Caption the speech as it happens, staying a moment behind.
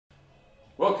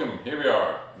Welcome, here we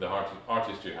are, the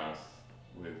Artistry House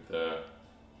with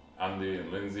Andy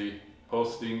and Lindsay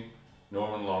hosting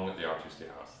Norman Long at the Artistry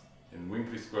House in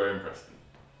Winkley Square in Preston.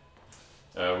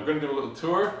 We're going to do a little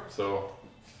tour, so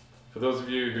for those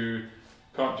of you who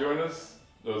can't join us,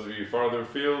 those of you farther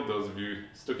afield, those of you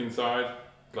stuck inside,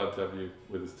 glad to have you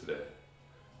with us today.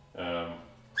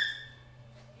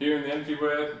 Here in the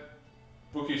entryway,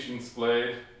 bookish and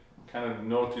splayed, kind of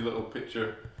naughty little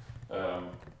picture.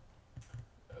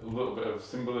 A little bit of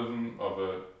symbolism of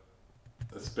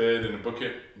a spade in a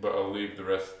bucket, but I'll leave the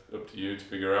rest up to you to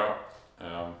figure out.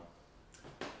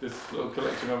 This little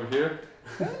collection over here.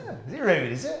 Yeah, is it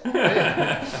rude, is it?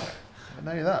 Yeah. I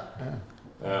know that.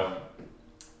 Yeah.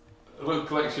 A little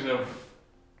collection of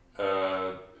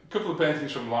a couple of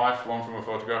paintings from life, one from a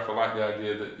photograph. I like the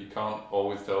idea that you can't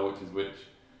always tell which is which.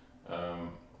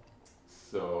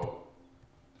 So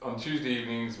on Tuesday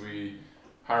evenings we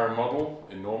hire a model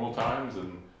in normal times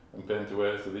and paint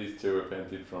away. So these two are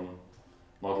painted from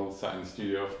models sat in the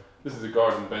studio. This is a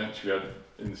garden bench we had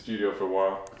in the studio for a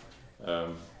while,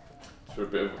 for a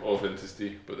bit of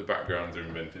authenticity, but the backgrounds are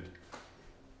invented.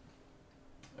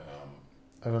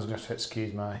 Everyone's going to have to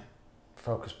excuse my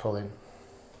focus pulling.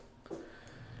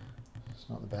 It's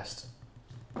not the best.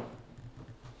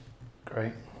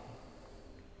 Great.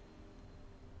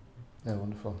 They're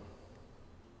wonderful.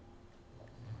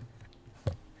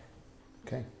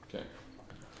 Okay. Okay.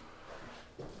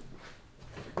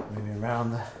 Moving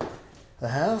around the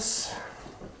house.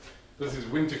 This is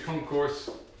Winter Concourse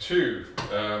 2.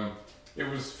 It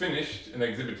was finished and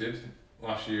exhibited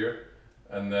last year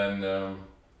and then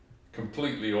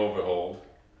completely overhauled.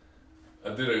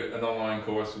 I did an online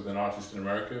course with an artist in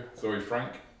America, Zoe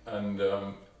Frank, and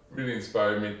really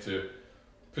inspired me to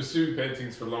pursue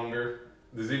paintings for longer.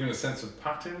 There's even a sense of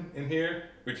pattern in here,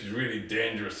 which is really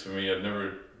dangerous for me. I've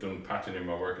never done pattern in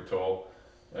my work at all.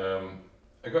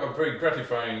 I got a very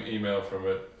gratifying email from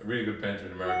a really good painter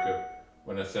in America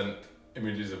when I sent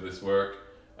images of this work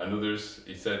and others.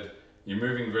 He said, "You're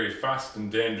moving very fast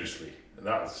and dangerously." And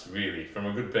that's really, from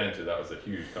a good painter, that was a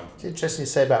huge compliment. It's interesting you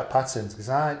say about patterns, because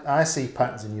I see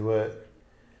patterns in your work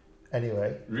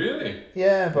anyway. Really?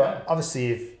 Yeah, but obviously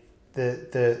if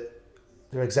they're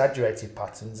exaggerated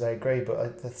patterns, I agree,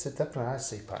 but that's definitely I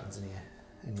see patterns in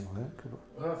your work.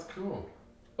 Well, that's cool.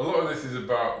 A lot of this is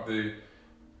about the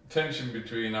tension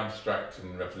between abstract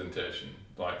and representation,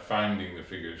 like finding the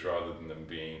figures rather than them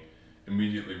being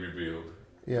immediately revealed.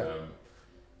 Yeah.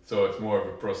 So it's more of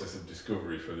a process of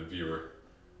discovery for the viewer.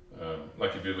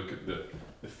 Like if you look at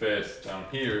the face down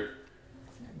here,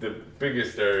 the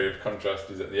biggest area of contrast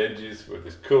is at the edges where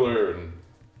there's colour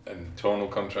and tonal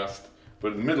contrast.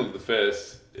 But in the middle of the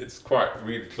face, it's quite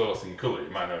really close in colour. You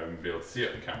might not even be able to see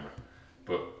it on camera.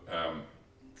 But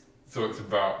so it's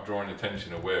about drawing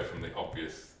attention away from the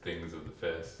obvious things of the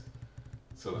face,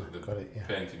 so that the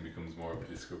painting becomes more of a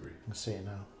discovery. I see it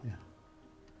now. Yeah.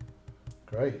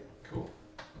 Great. Cool.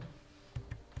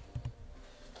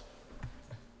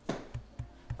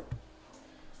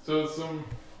 So some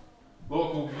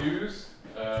local views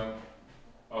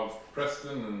of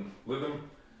Preston and Lytham.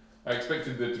 I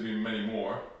expected there to be many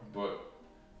more, but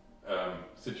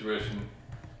situation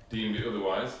deemed it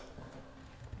otherwise.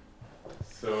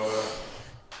 So.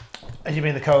 And you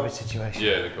mean the COVID situation?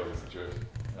 Yeah, the COVID situation.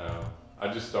 I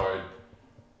just started.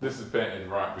 This is painted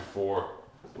right before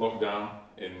lockdown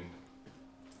in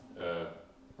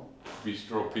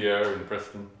Bistro Pierre in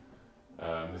Preston.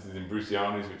 This is in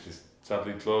Bruciani's, which is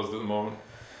sadly closed at the moment.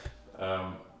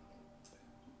 I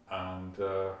didn't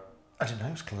know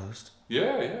it was closed.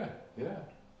 Yeah.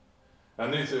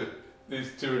 And these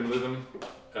two in Lytham,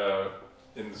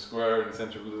 in the square in the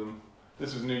centre of Lytham.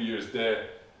 This was New Year's Day.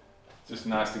 Just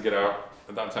nice to get out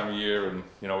at that time of year, and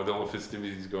you know, with all the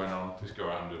festivities going on, just go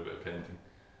out and do a bit of painting.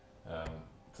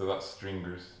 So that's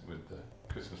Stringers with the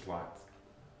Christmas lights.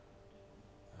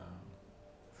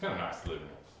 It's kind of nice to live in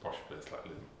a posh place like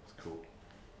Lytham. It's cool.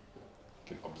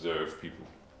 You can observe people.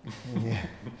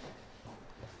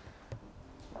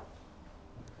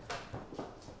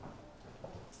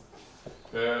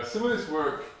 Yeah. Some of this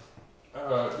work,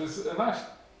 there's a nice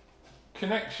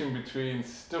connection between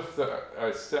stuff that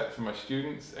I set for my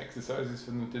students, exercises for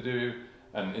them to do,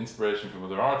 and inspiration from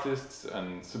other artists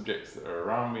and subjects that are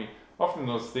around me. Often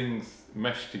those things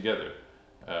mesh together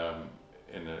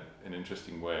in an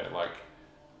interesting way.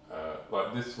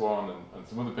 Like this one and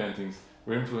some other paintings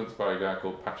were influenced by a guy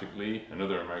called Patrick Lee,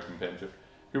 another American painter,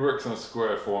 who works on a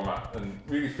square format and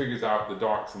really figures out the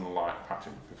darks and the light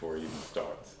pattern before he even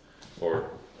starts. Or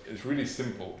it's really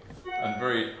simple and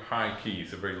very high key,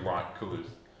 so very light colours.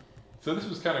 So this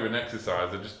was kind of an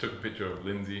exercise. I just took a picture of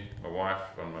Lindsay, my wife,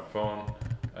 on my phone,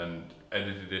 and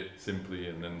edited it simply,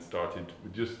 and then started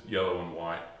with just yellow and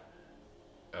white,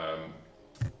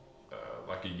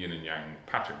 like a yin and yang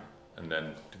pattern, and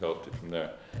then developed it from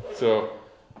there. So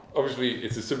obviously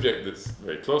it's a subject that's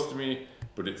very close to me,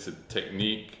 but it's a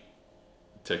technique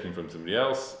taken from somebody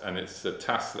else, and it's a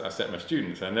task that I set my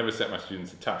students. I never set my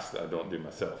students a task that I don't do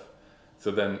myself.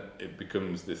 So then it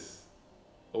becomes this,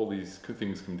 all these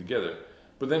things come together,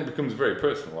 but then it becomes very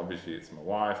personal. Obviously it's my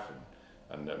wife,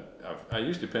 and I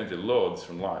used to paint loads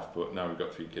from life, but now we've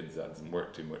got 3 kids, that doesn't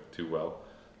work too well.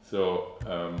 So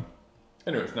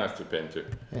anyway, it's nice to paint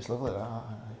it. It's lovely that.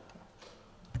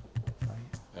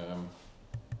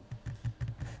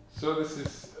 So this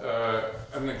is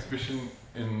an exhibition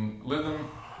in Lytham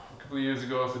a couple of years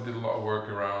ago, so I did a lot of work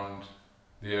around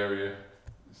the area.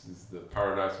 This is the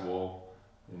Paradise Wall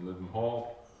in Lytham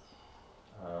Hall.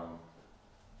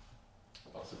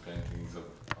 Lots of paintings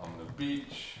on the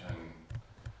beach and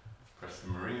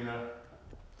Preston Marina.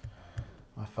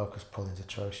 My focus pulling's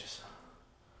atrocious.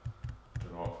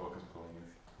 Don't know what focus pulling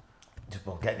is. Just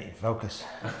well, getting it in focus.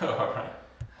 Alright.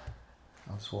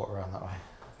 I'll just walk around that way.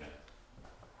 Yeah.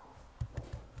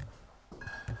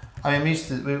 I mean,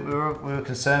 we were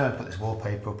concerned when we put this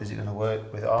wallpaper up. Is it going to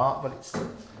work with art? But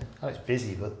it's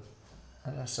busy, but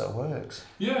it sort of works.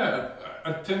 Yeah,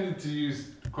 I tended to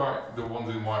use quite the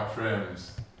ones in white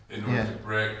frames in order to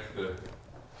break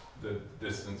the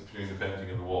distance between the painting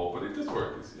and the wall, but it does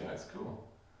work. It's cool.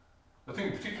 I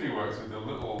think it particularly works with the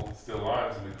little still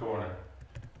lives in the corner,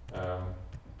 but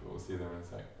we'll see them in a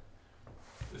sec.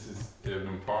 This is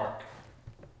Evelyn Park,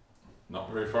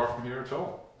 not very far from here at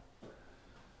all.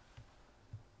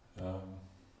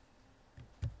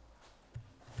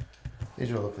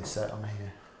 These are a lovely set on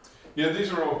here. Yeah,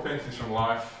 these are all paintings from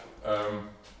life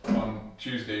on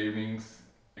Tuesday evenings,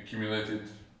 accumulated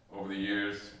over the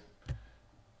years.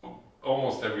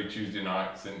 Almost every Tuesday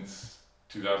night since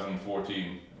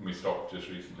 2014, and we stopped just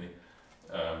recently,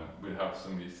 we'd have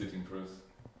somebody sitting for us.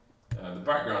 The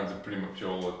backgrounds are pretty much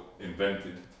all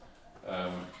invented,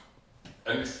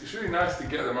 and it's really nice to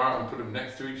get them out and put them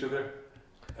next to each other.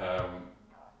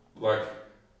 Like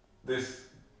this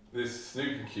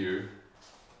snooker cue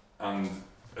and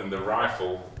the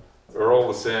rifle are all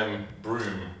the same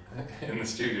broom in the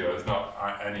studio. It's not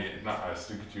a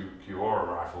snooker cue or a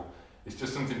rifle. It's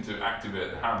just something to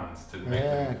activate the hands to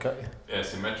make them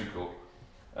asymmetrical.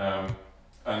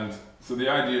 And so the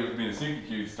idea of being a snooker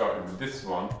cue started with this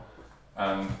one,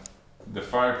 and the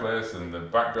fireplace and the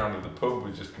background of the pub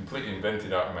was just completely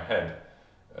invented out of my head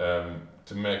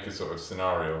to make a sort of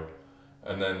scenario.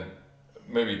 And then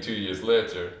maybe 2 years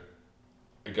later,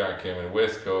 a guy came in a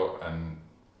waistcoat, and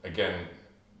again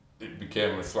it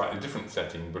became a slightly different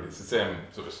setting, but it's the same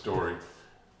sort of story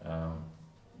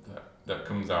that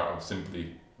comes out of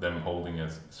simply them holding a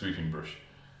sweeping brush.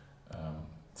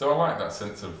 So I like that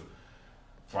sense of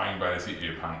flying by the seat of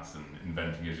your pants and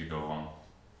inventing as you go along.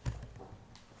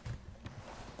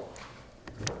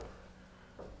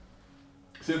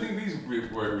 So I think these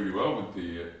work really well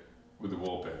with the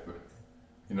wallpaper.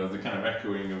 You know, the kind of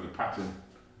echoing of the pattern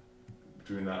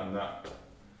between that and that.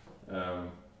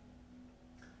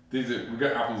 We've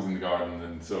got apples in the garden,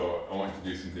 and so I wanted to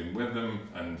do something with them.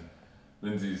 And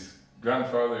Lindsay's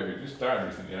grandfather, who just died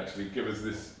recently, actually gave us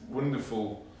this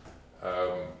wonderful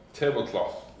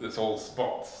tablecloth that's all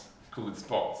spots, coloured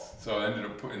spots. So I ended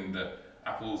up putting the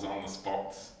apples on the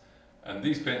spots. And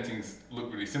these paintings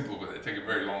look really simple, but they take a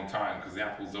very long time because the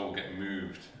apples all get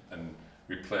moved and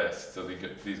replaced. So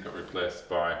these got replaced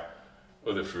by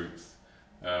other fruits.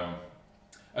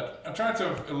 I tried to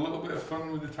have a little bit of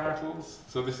fun with the titles.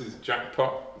 So this is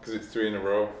Jackpot, because it's 3 in a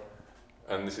row.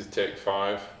 And this is Take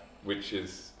 5, which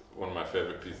is one of my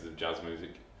favourite pieces of jazz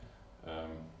music.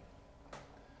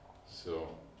 So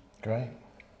great.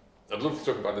 I'd love to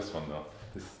talk about this one though.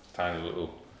 This tiny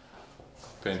little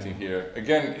painting here.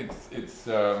 Again, it's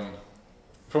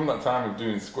from that time of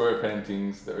doing square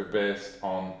paintings that are based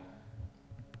on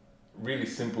really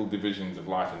simple divisions of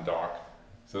light and dark.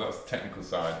 So that's the technical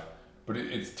side. But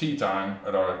it's tea time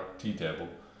at our tea table,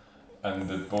 and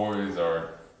the boys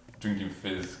are drinking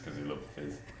fizz because they love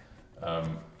fizz.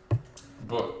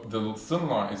 But the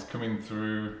sunlight is coming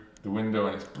through the window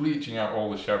and it's bleaching out all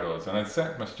the shadows. And I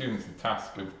set my students the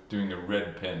task of doing a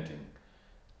red painting,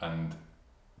 and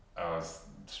I was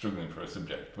struggling for a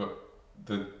subject. But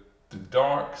the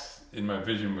darks in my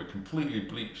vision were completely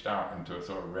bleached out into a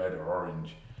sort of red or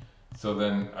orange. So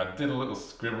then I did a little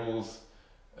scribbles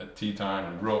at tea time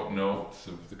and wrote notes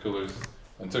of the colours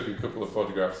and took a couple of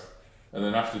photographs, and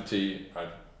then after tea I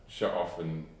shut off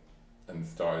and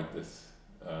started this.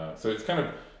 So it's kind of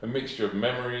a mixture of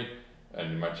memory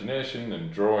and imagination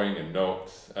and drawing and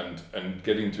notes and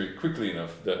getting to it quickly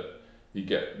enough that you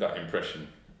get that impression.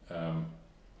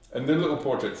 And the little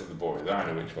portraits of the boys, I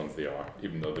know which ones they are,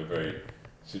 even though they're very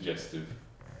suggestive.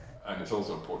 And it's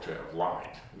also a portrait of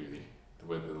light, really, the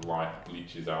way the light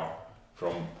bleaches out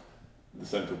from the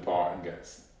central part and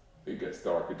it gets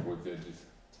darker towards the edges.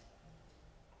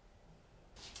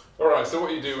 Alright, so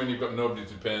what you do when you've got nobody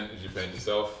to paint is you paint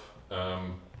yourself,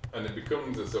 and it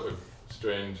becomes a sort of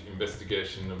strange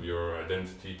investigation of your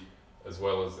identity as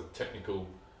well as a technical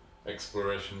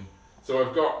exploration. So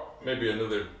I've got maybe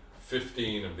another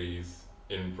 15 of these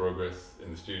in progress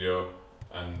in the studio,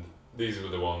 and these were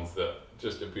the ones that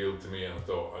just appealed to me and I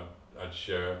thought I'd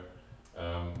share.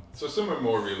 So some are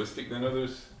more realistic than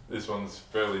others. This one's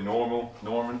fairly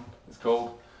Norman it's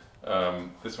called.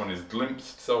 This one is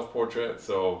glimpsed self-portrait,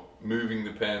 so moving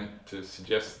the pen to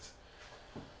suggest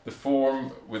the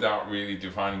form without really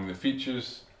defining the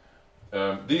features.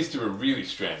 These two are really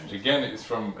strange. Again, it's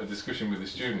from a discussion with the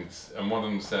students, and one of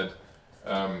them said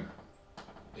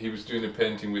he was doing a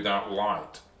painting without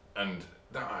light, and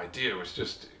that idea was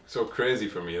just so crazy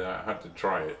for me that I had to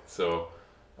try it. So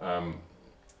I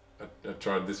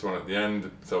tried this one at the end,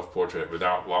 self-portrait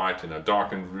without light in a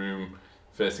darkened room,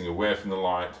 facing away from the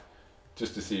light,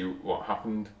 just to see what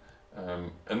happened.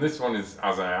 And this one is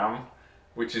As I Am,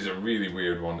 which is a really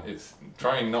weird one. It's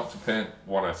trying not to paint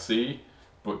what I see,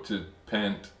 but to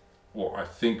paint what I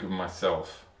think of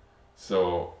myself.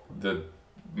 So the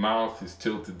mouth is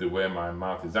tilted the way my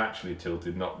mouth is actually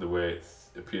tilted, not the way it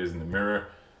appears in the mirror.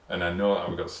 And I know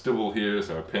I've got stubble here,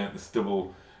 so I paint the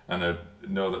stubble, and I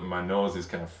know that my nose is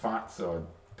kind of fat, so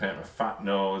I paint a fat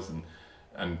nose,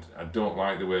 and I don't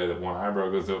like the way that one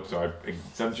eyebrow goes up, so I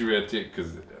exaggerate it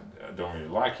because I don't really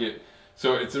like it.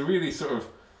 So it's a really sort of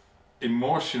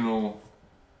emotional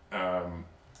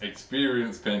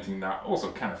experience painting that,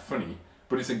 also kind of funny,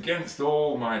 but it's against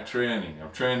all my training.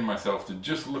 I've trained myself to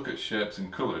just look at shapes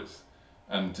and colours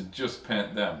and to just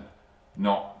paint them,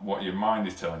 not what your mind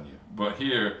is telling you. But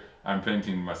here I'm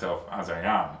painting myself as I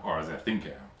am, or as I think I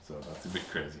am, so that's a bit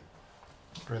crazy.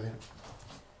 Brilliant.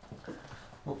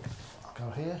 Oh, I'll go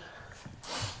here.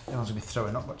 Everyone's going to be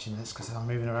throwing up watching this because I'm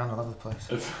moving around all over the place.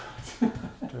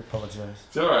 I do apologise.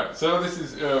 It's alright. So this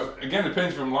is, again, a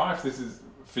painting from life. This is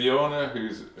Fiona,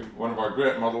 who's one of our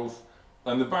great models.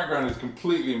 And the background is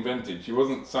completely invented. She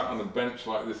wasn't sat on a bench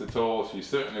like this at all. She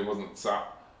certainly wasn't sat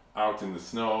out in the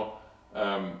snow.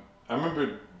 I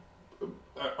remember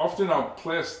often I'll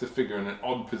place the figure in an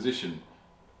odd position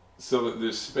so that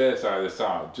there's space either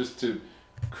side, just to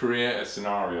create a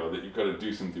scenario that you've got to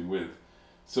do something with.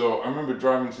 So I remember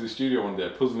driving to the studio one day,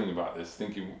 puzzling about this,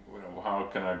 thinking, you know, how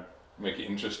can I make it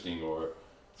interesting or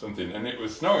something? And it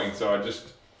was snowing, so I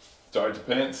just started to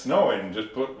paint snow in,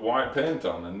 just put white paint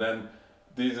on, and then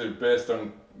these are based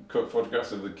on cut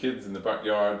photographs of the kids in the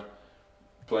backyard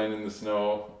playing in the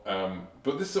snow.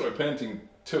 But this sort of painting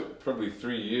took probably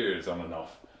 3 years on and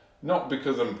off. Not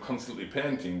because I'm constantly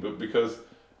painting, but because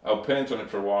I'll paint on it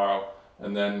for a while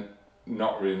and then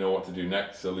not really know what to do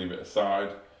next, so leave it aside.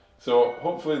 So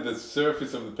hopefully the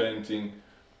surface of the painting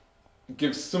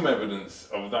gives some evidence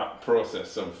of that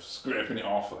process of scraping it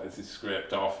off, like this is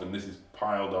scraped off and this is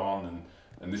piled on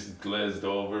and this is glazed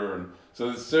over. And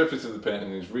so the surface of the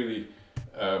painting is really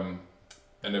an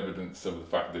evidence of the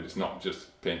fact that it's not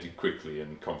just painted quickly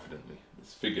and confidently.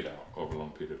 It's figured out over a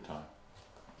long period of time.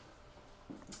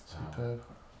 Superb.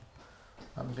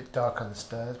 I'm a bit dark on the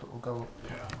stairs, but we'll go up.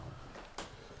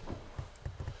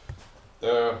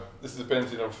 Yeah. This is a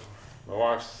painting of my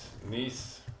wife's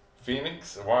niece,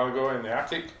 Phoenix, a while ago in the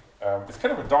attic. It's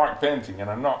kind of a dark painting, and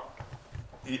I'm not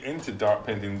into dark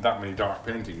painting, that many dark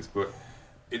paintings, but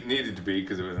it needed to be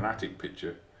because it was an attic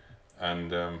picture.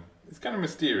 And it's kind of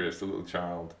mysterious, a little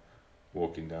child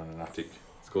walking down an attic.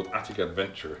 It's called Attic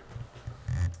Adventure.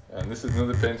 And this is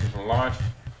another painting from life,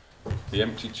 The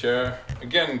Empty Chair.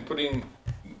 Again,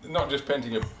 not just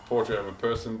painting a portrait of a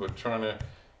person, but trying to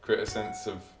create a sense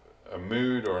of a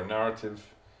mood or a narrative.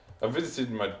 I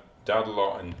visited my dad a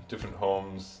lot in different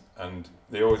homes, and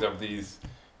they always have these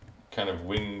kind of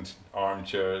winged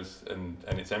armchairs, and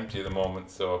it's empty at the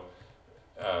moment, so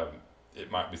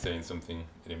it might be saying something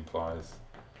it implies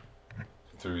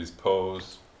through his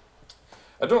pose.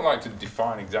 I don't like to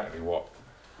define exactly what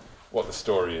the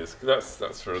story is, because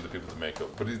that's for other people to make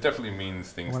up, but it definitely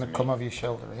means things to me. I'm going to come over your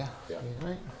shoulder, yeah? Yeah.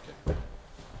 Right. Okay.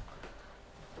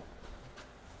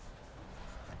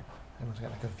 Everyone's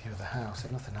getting a good view of the house,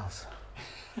 if nothing else.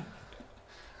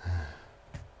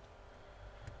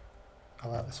 I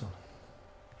like this one.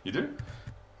 You do?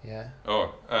 Yeah.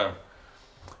 Oh,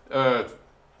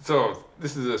 So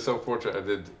this is a self-portrait I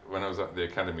did when I was at the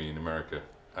academy in America,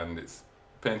 and it's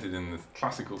painted in the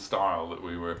classical style that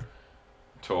we were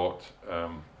taught.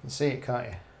 You can see it, can't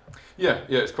you? Yeah,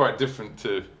 it's quite different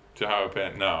to how I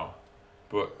paint now,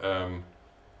 but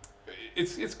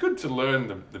it's good to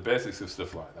learn the basics of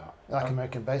stuff like that. Like an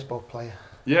American baseball player.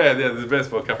 Yeah, there's a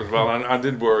baseball cap as well. And I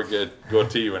did wear a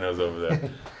goatee when I was over there,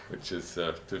 which is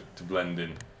to blend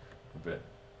in a bit.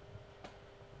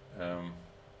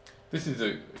 This is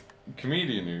a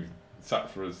comedian who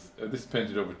sat for us. This is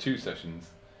painted over 2 sessions.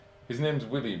 His name's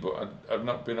Willie, but I've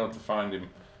not been able to find him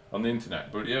on the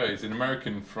internet. But yeah, he's an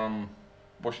American from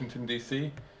Washington DC,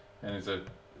 and he's a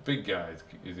big guy.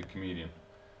 He's a comedian,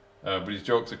 but his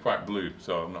jokes are quite blue,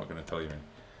 so I'm not going to tell you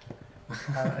any.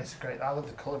 It's great. I love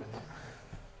the colour in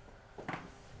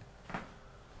it.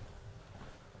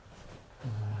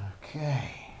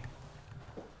 Okay.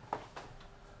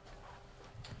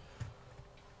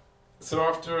 So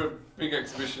after a big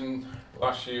exhibition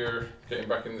last year, getting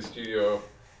back in the studio,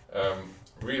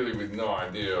 really with no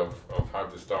idea of how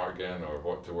to start again or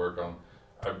what to work on,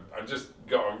 I just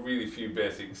got a really few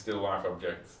basic still life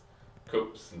objects,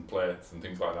 cups and plates and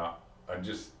things like that, and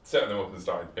just set them up and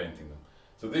started painting them.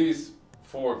 So these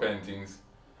 4 paintings,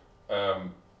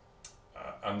 and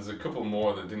there's a couple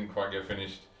more that didn't quite get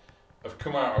finished, have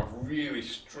come out of really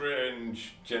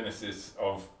strange genesis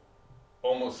of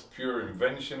almost pure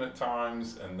invention at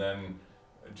times, and then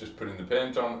just putting the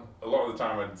paint on. A lot of the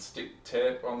time I'd stick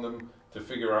tape on them to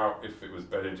figure out if it was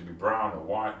better to be brown or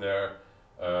white there,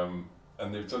 and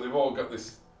they've all got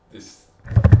this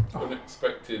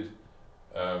unexpected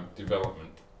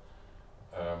development.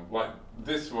 Like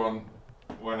this one,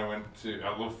 when I went to,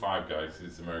 I love Five Guys,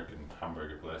 it's an American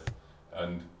hamburger place,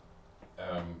 and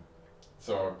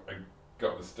so I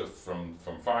got the stuff from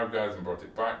Five Guys and brought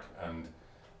it back, and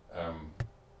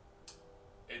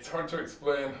it's hard to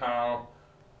explain how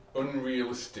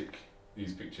unrealistic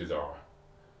these pictures are.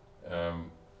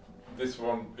 This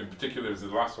one in particular is the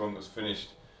last one that's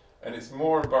finished, and it's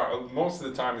more about, most of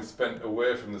the time is spent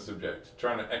away from the subject,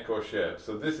 trying to echo shape.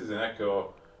 So this is an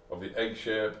echo of the egg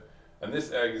shape, and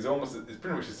this egg is it's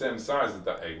pretty much the same size as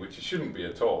that egg, which it shouldn't be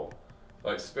at all.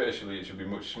 Like spatially it should be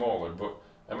much smaller, but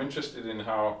I'm interested in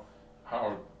how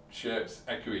shapes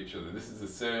echo each other. This is the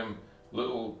same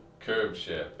little curved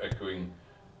shape echoing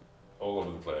all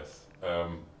over the place.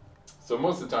 So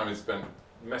most of the time is spent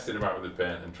messing about with the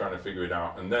paint and trying to figure it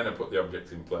out, and then I put the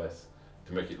objects in place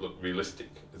to make it look realistic,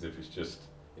 as if it's just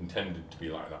intended to be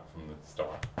like that from the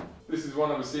start. This is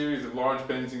one of a series of large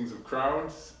paintings of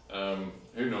crowds.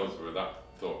 Who knows where that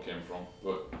thought came from,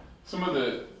 but some of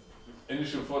the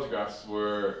initial photographs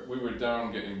were, we were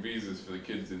down getting visas for the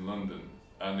kids in London,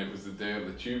 and it was the day of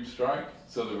the tube strike,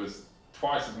 so there was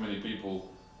twice as many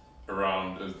people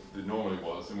around as there normally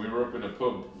was, and we were up in a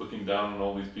pub looking down on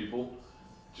all these people,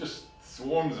 just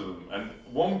swarms of them, and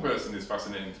one person is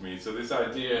fascinating to me. So this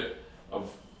idea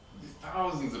of these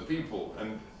thousands of people,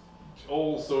 and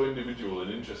all so individual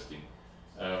and interesting.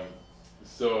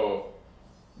 So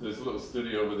there's a little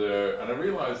studio over there, and I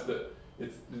realised that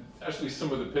it's actually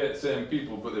some of the same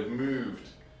people, but they've moved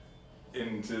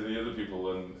into the other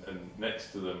people and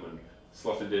next to them and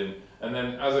slotted in. And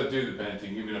then as I do the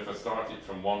painting, even if I start it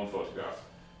from one photograph,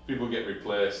 people get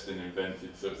replaced and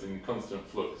invented, so it's in constant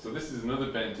flux. So this is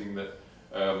another painting that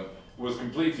was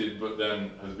completed but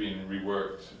then has been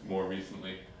reworked more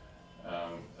recently,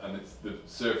 and the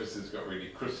surfaces got really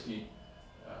crusty.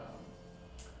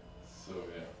 So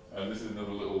yeah, and this is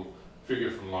another little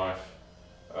figure from life.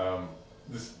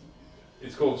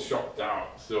 It's called Shocked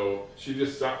Out. So she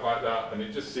just sat like that, and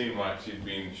it just seemed like she'd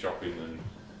been shopping and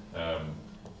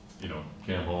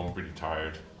came home pretty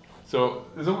tired. So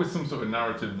there's always some sort of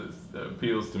narrative that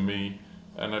appeals to me,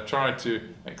 and I try to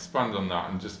expand on that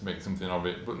and just make something of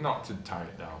it, but not to tie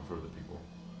it down for other people.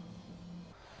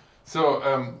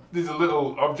 So these are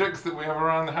little objects that we have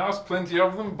around the house, plenty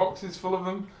of them, boxes full of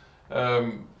them,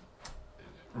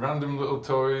 random little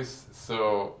toys.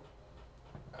 So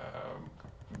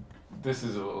this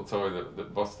is a little toy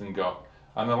that Boston got,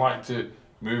 and I like to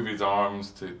move his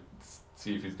arms to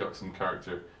see if he's got some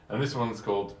character. And this one's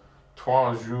called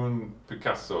Trois Jeunes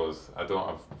Picassos. I don't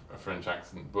have a French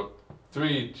accent, but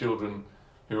 3 children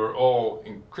who are all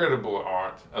incredible at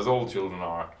art, as all children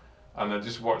are, and I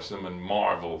just watch them and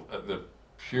marvel at the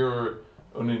pure,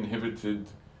 uninhibited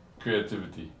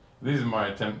creativity. These are my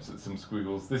attempts at some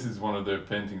squiggles. This is one of their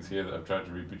paintings here that I've tried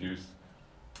to reproduce.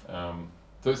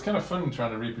 So it's kind of fun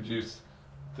trying to reproduce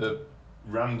the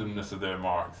randomness of their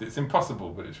marks. It's impossible,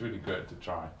 but it's really great to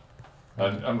try.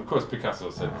 And of course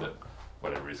Picasso said that,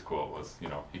 whatever his quote was,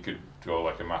 he could draw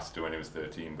like a master when he was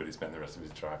 13, but he spent the rest of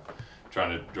his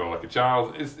trying to draw like a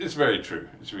child. It's very true.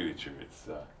 It's really true. It's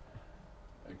a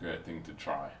great thing to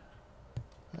try.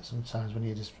 Sometimes when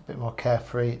you're just a bit more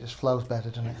carefree, it just flows better,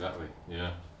 doesn't it? Exactly,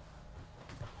 yeah.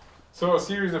 So a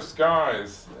series of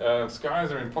skies.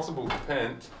 Skies are impossible to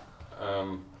paint.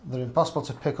 They're impossible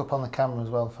to pick up on the camera as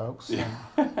well, folks. Yeah.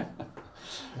 The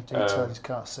details you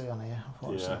can't see on here,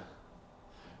 unfortunately. Yeah.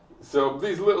 So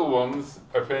these little ones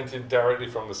are painted directly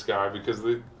from the sky because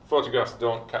the photographs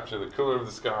don't capture the colour of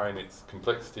the sky and its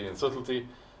complexity and subtlety.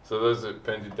 So those are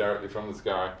painted directly from the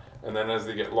sky. And then as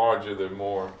they get larger, they're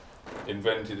more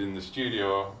invented in the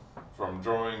studio from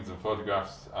drawings and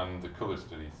photographs and the colour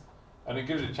studies. And it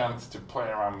gives you a chance to play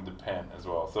around with the pen as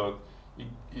well. So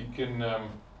you can,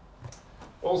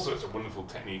 all sorts of wonderful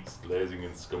techniques, lasing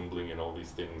and scumbling and all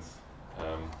these things.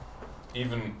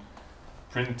 Even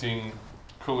printing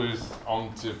colours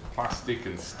onto plastic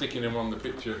and sticking them on the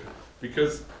picture,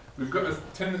 because we've got a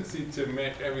tendency to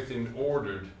make everything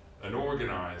ordered and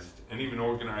organised, and even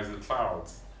organise the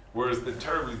clouds, whereas they're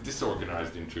terribly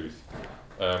disorganised in truth.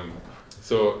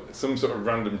 So some sort of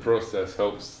random process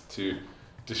helps to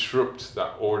disrupt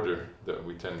that order that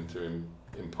we tend to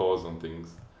impose on things.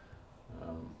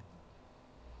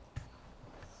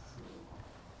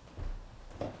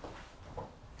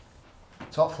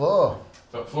 Top floor.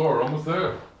 Top floor, almost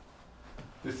there.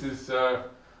 This is. It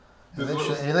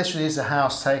literally is a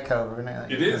house takeover, isn't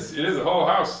it? It is a whole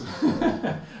house,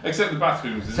 except the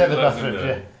bathrooms. Except the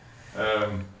bathrooms,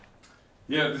 yeah.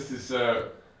 Yeah, this is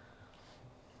the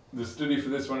study for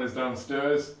this one is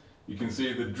downstairs. You can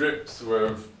see the drips where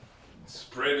I've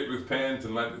sprayed it with paint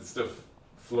and let the stuff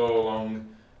flow along,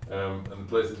 and the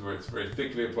places where it's very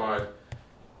thickly applied.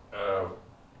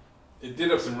 It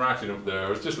did have some writing up there. I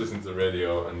was just listening to the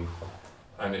radio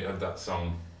and it had that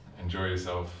song, "Enjoy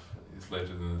Yourself, it's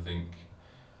later than you think.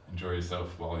 Enjoy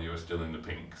yourself while you're still in the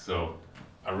pink." So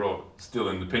I wrote "still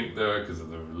in the pink" there because of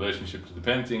the relationship to the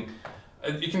painting.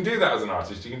 And you can do that as an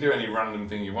artist. You can do any random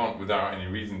thing you want without any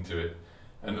reason to it,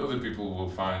 and other people will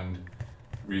find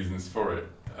reasons for it.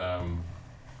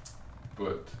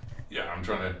 But yeah, I'm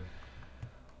trying to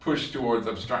push towards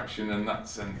abstraction and that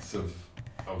sense of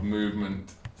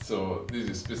movement. So these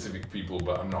are specific people,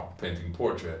 but I'm not painting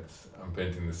portraits. I'm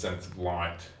painting the sense of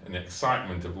light and the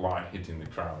excitement of light hitting the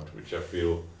crowd, which I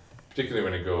feel, particularly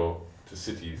when I go to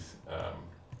cities,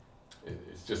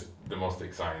 it's just the most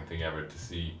exciting thing ever to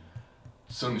see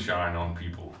sunshine on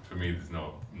people. For me, there's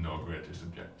no greater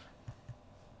subject.